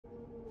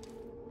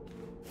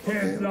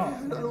Hands up!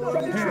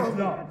 Hands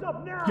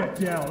up! Get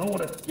down! I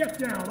want to get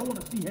down! I want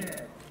to see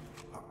hands!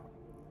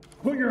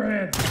 Put your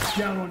hands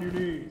down on your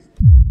knees!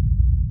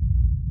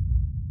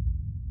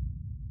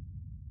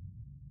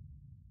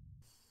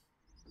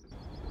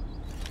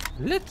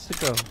 Let's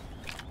go. I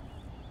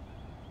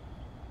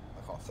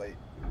can't see. There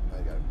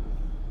you go.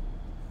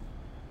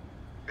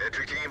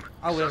 Entry team.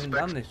 Oh, we haven't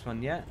done this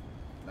one yet.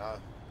 No.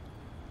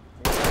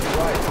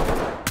 Right.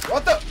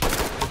 What the?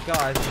 The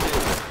guy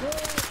shooting.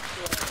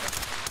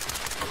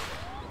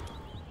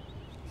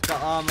 He's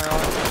got armor on.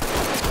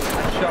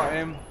 I shot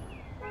him.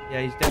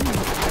 Yeah, he's dead.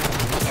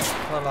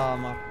 Full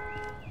armor.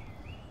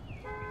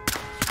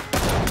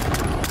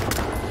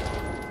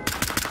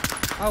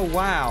 Oh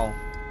wow.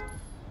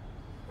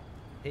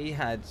 He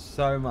had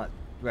so much.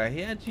 Well,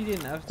 he actually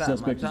didn't have that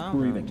Suspect much is armor,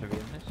 breathing, to be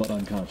honest. but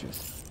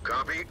unconscious.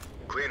 Copy.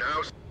 Clean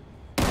house.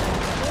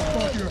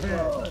 Put your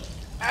hands.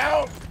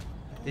 Ow!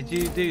 Did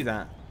you do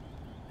that?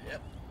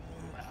 Yep.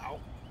 Ow.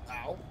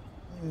 Ow.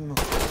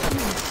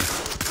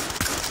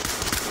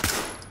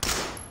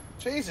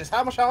 Jesus,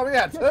 how much armor he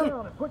had? Get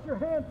down and put your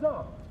hands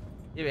up.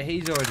 Yeah, but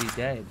he's already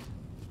dead.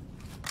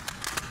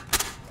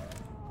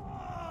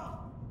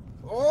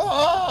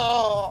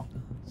 Oh!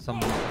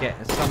 Someone's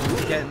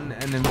getting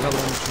an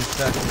involuntary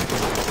circuit.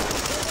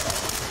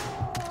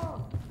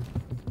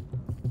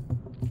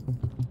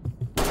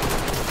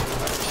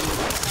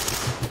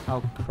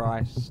 Oh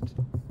Christ.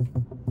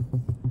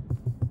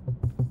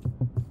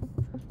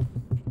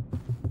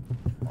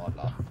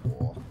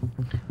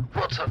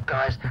 What's up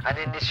guys, and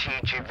in this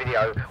YouTube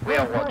video we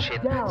are watching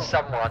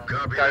someone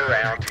go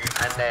around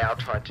and they are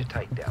trying to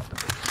take down the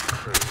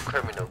biggest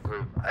criminal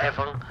group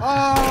ever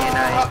in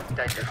a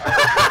dangerous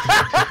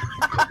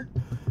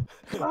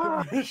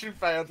Mission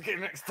failed. Get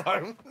him next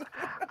time.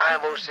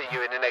 and we'll see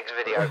you in the next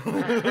video.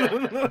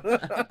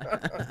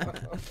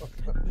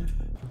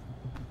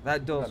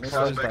 That door's That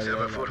closed suspects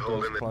over have a there. That foothold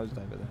door's in the- closed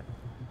over there.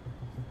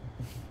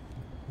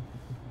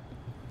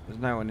 There's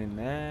no one in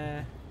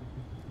there.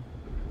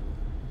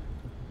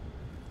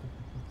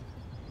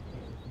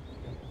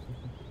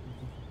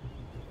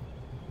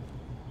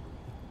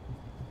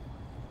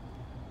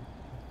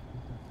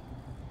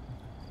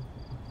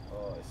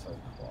 Oh, it's so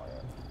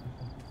quiet.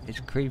 It's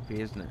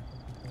creepy, isn't it?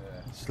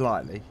 Yeah.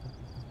 Slightly.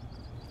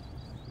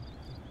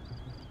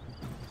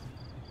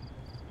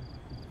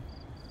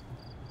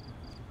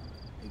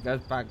 It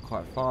goes back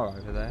quite far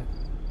over there.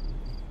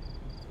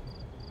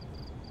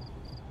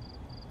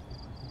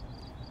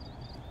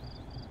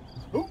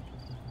 Ooh.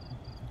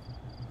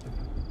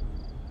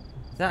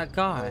 Is that a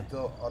guy?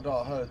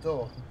 I heard a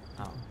door.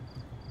 Oh.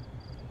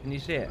 Can you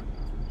see it?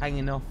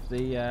 Hanging off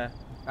the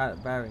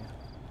barrier.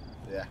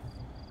 Yeah.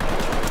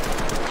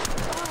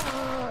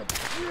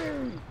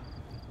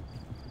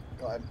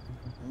 Got him.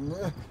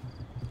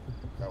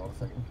 Go on a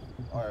second.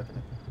 I open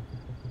it.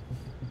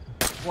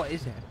 What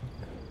is it?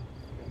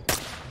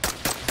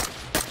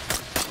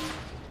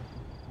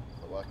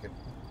 Not working.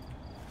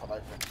 Can't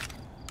open it.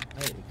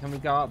 Hey, can we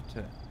go up to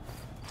it?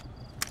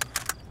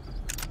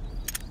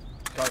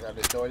 Can't go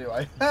this door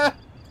anyway. Ah,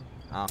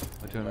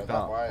 or do you want to Go go that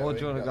up? way, Or do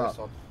you want to go this up?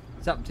 one.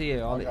 It's up to you,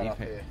 I'll I'm let going you up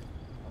pick. here.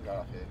 I'm going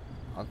up here.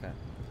 Okay.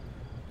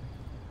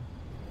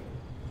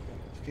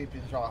 Just keep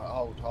your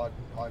hold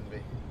behind me.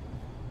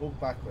 Walk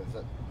backwards.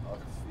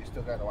 You're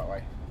still going the right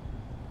way.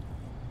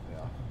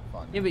 Yeah,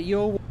 fine. Yeah, but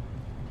you're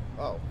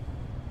Oh.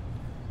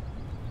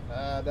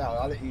 No,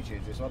 I'll let you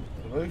choose this one.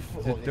 The roof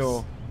or the this?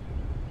 door.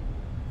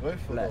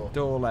 Roof or door?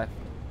 Door left.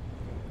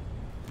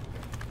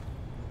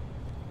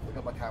 Look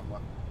at my camera.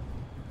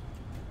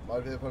 I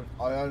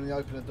only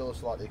open the door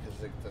slightly because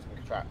there's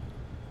a trap.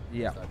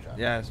 Yeah. No trap.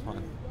 Yeah, it's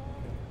fine.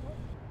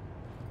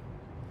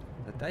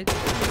 The data.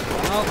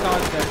 Oh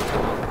god, there's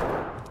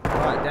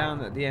right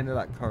down at the end of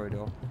that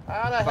corridor.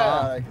 How the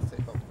hell they can sit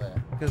up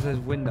there? Because there's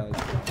windows.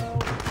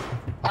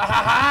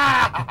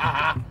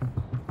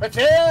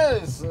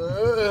 Bitches!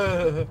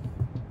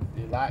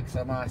 You like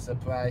some of my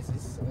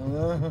surprises?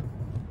 Oh,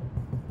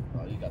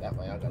 you got that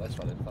way, I got this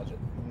one in the budget.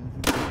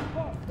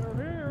 They're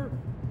here.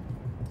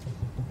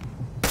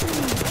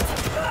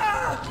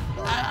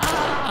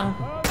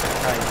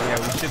 Okay, yeah,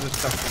 we should have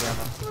stuck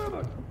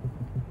together.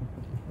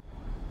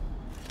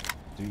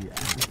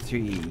 3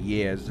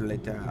 years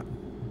later.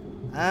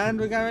 And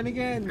we're going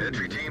again.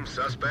 Entry team.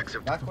 Suspects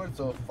have. Backwards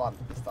or front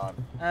this time?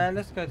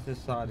 Let's go to the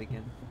side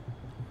again.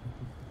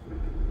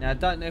 Now, I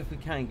don't know if we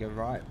can go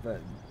right, but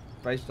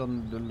based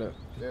on the look.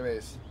 There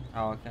is.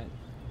 Oh, okay.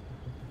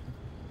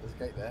 There's a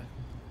gate there.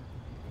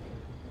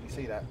 You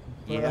see that?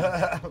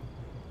 Yeah.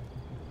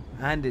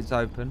 And it's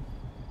open.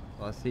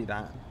 Well, I see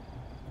that.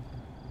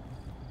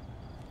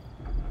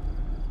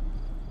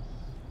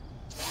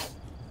 There's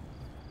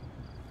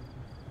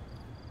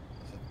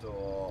a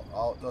door.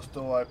 Oh, there's a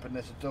door open.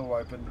 There's a door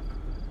open.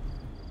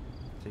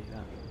 See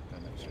that. Go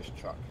next to this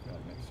truck. Go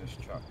next to this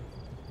truck.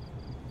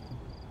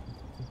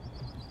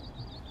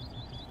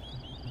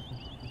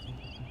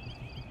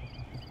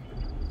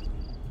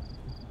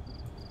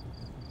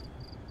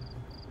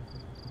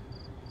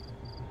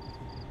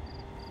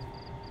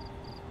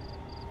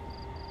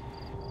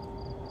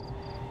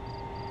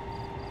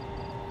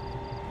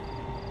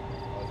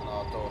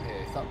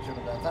 suction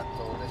about that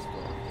door or this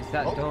door? It's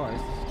that door,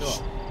 it's this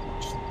door.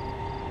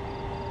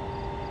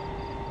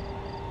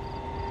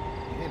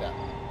 You hear that?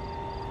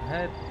 I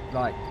heard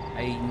like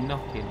a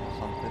knocking or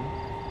something.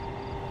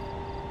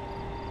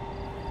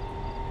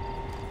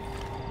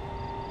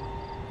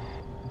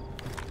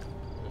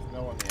 There's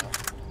no one here.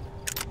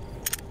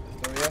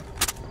 Still here?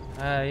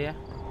 Yeah.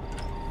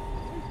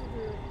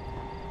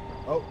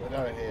 Oh, they're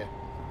over here.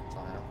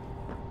 Sign out.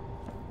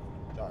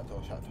 Shut the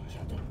door, shut the door,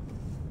 shut the door.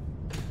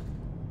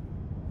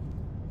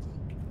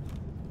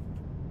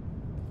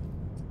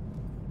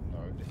 No,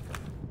 this guy.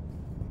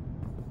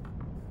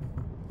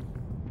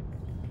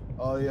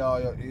 Oh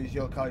yeah, use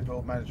your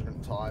cable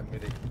management time,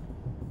 Millie.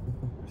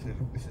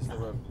 This is the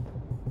room.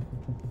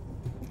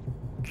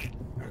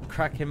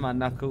 Cracking my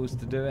knuckles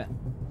to do it.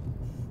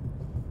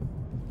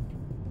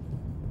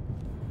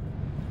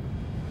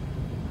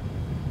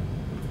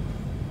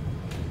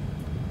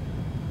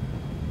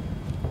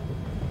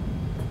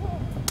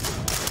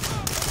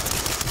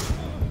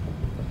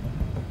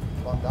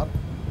 One done.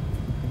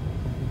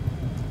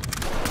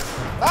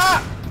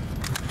 Ah!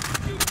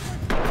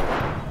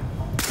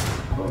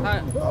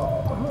 No.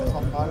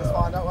 Let's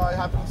find out what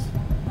happens.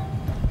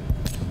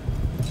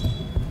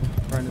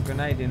 Throwing a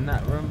grenade in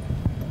that room.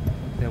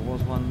 There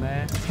was one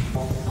there. I'm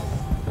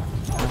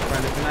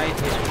throwing a grenade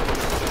here.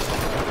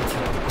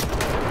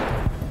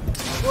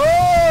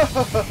 Whoa!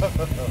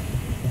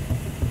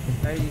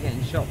 Where are you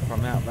getting shot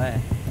from out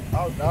there?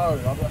 Oh no,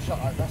 I got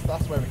shot.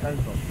 That's where we came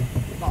from.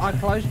 But I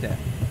closed it.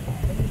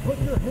 Can you put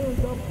your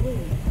hands up,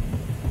 please?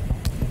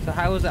 So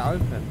how was it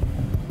open?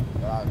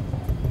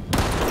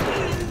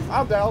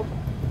 I'm down.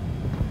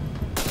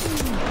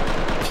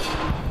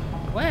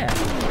 Where?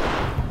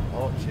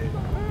 Oh shit.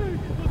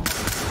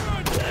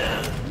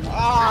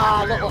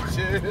 Ah, look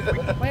shit.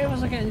 Where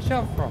was I getting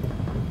shot from?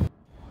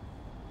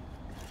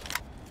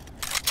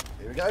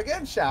 Here we go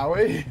again, shall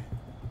we?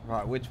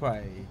 Right, which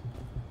way?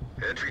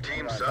 Entry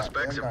team Right,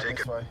 suspects back, have this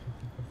taken. way.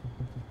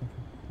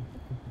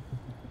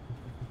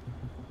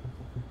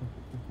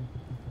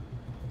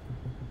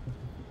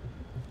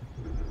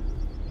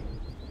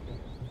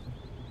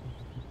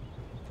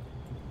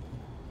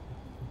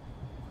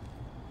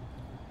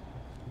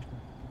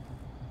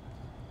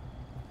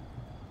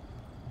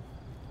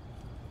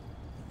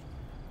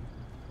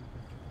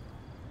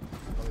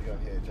 Let me go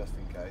here just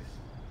in case.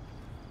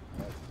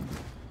 Right.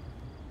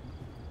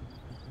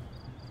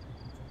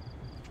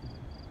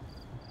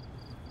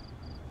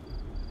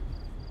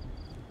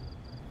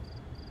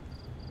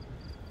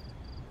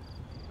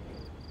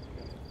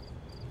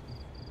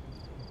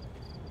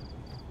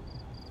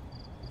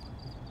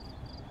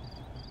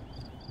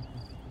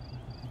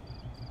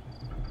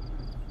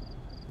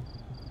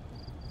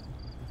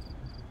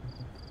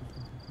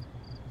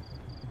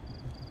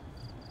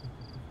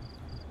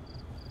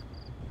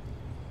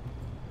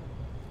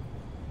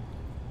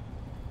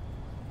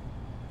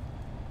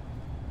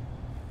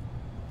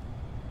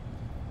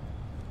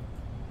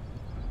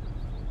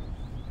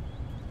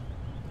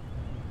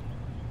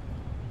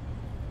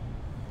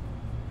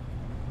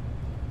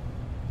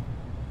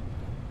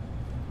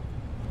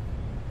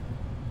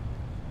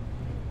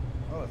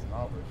 Oh, it's an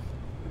art roof.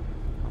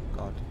 Oh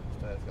god.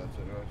 Stairs go to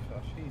the roof.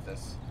 Oh,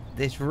 Jesus.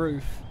 This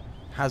roof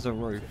has a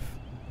roof.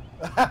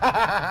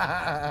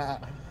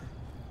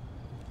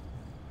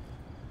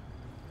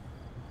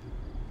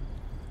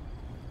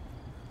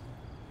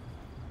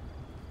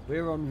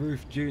 We're on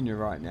roof junior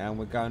right now and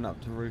we're going up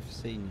to roof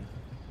senior.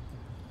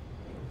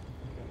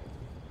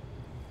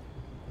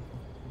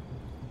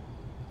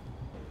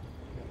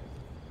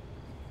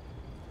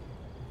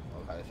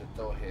 Okay, there's a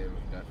door here, we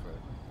can go through it.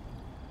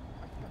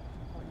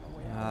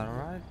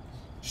 Alright.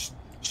 Shh,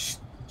 shh,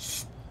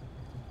 shh.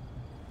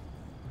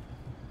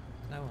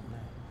 No one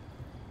there.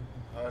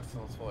 I heard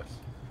someone's voice.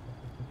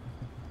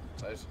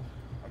 Says,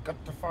 I've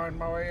got to find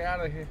my way out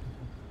of here.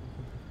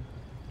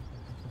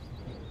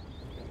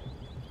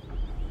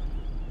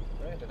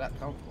 Where did that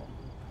come from?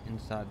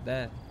 Inside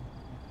there.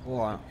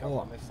 Or, Come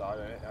on this side,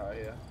 innit? Out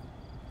here.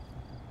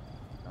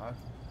 No.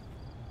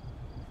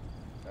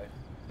 Okay.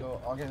 Go,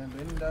 I'll get in the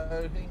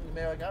window thing,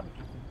 there I go.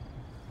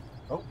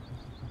 Oh.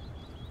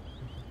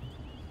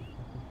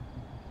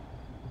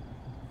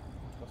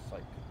 God's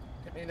sake.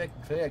 Get me the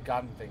clear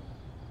gun thing.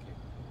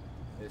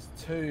 There's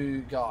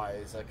two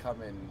guys that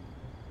come in.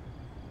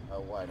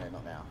 Oh, wait, no,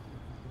 not now.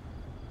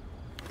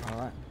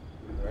 alright.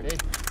 Ready?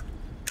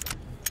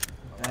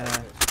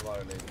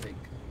 Slowly, think.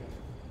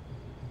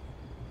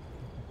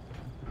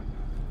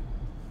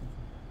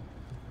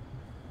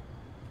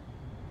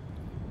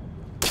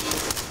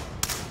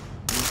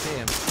 You see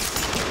him?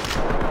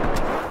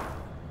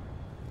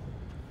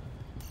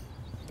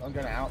 I'm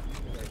going out.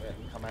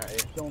 Come out here.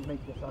 Don't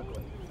make this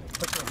ugly.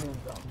 Put your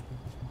hands up.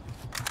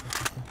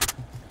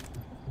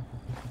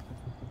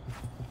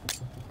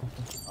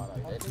 Oh, no,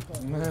 you did.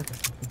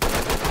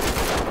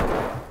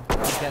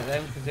 I'll get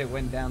them because it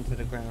went down to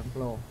the ground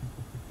floor.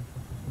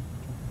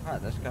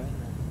 Alright, let's go in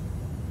there.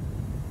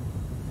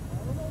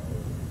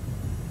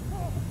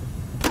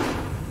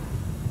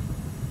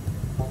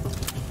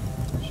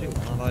 Shoot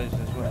one of those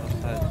as well, I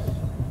suppose.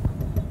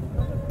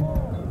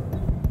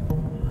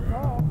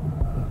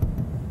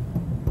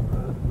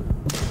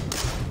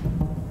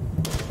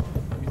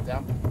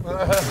 Oh,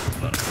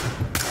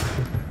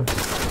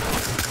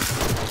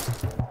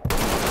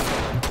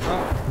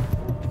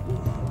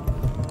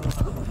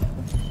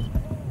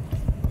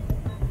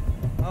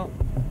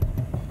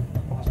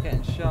 I was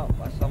getting shot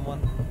by someone.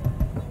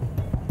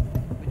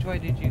 Which way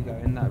did you go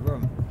in that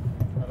room?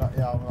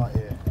 Yeah, I'm right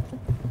here.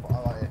 I'm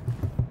right here.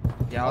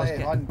 Yeah, I was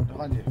getting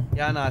behind you.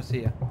 Yeah, I know, I see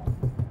you.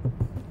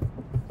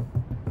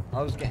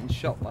 I was getting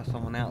shot by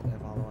someone out there,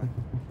 by the way.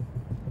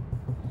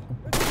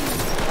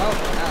 Oh,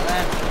 out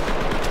there.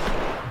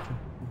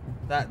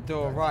 That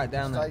door right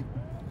down there.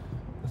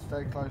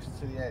 Stay close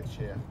to the edge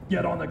here.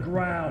 Get on the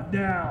ground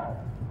now.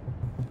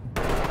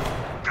 Yep,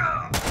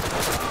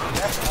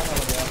 I know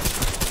where they are.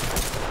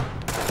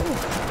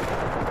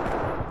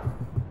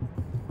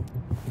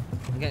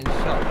 I'm getting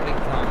shot big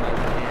time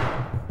over here.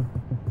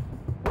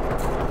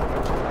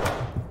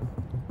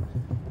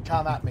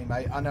 Come at me,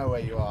 mate. I know where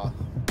you are.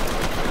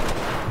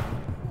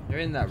 You're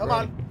in that Come room.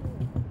 on.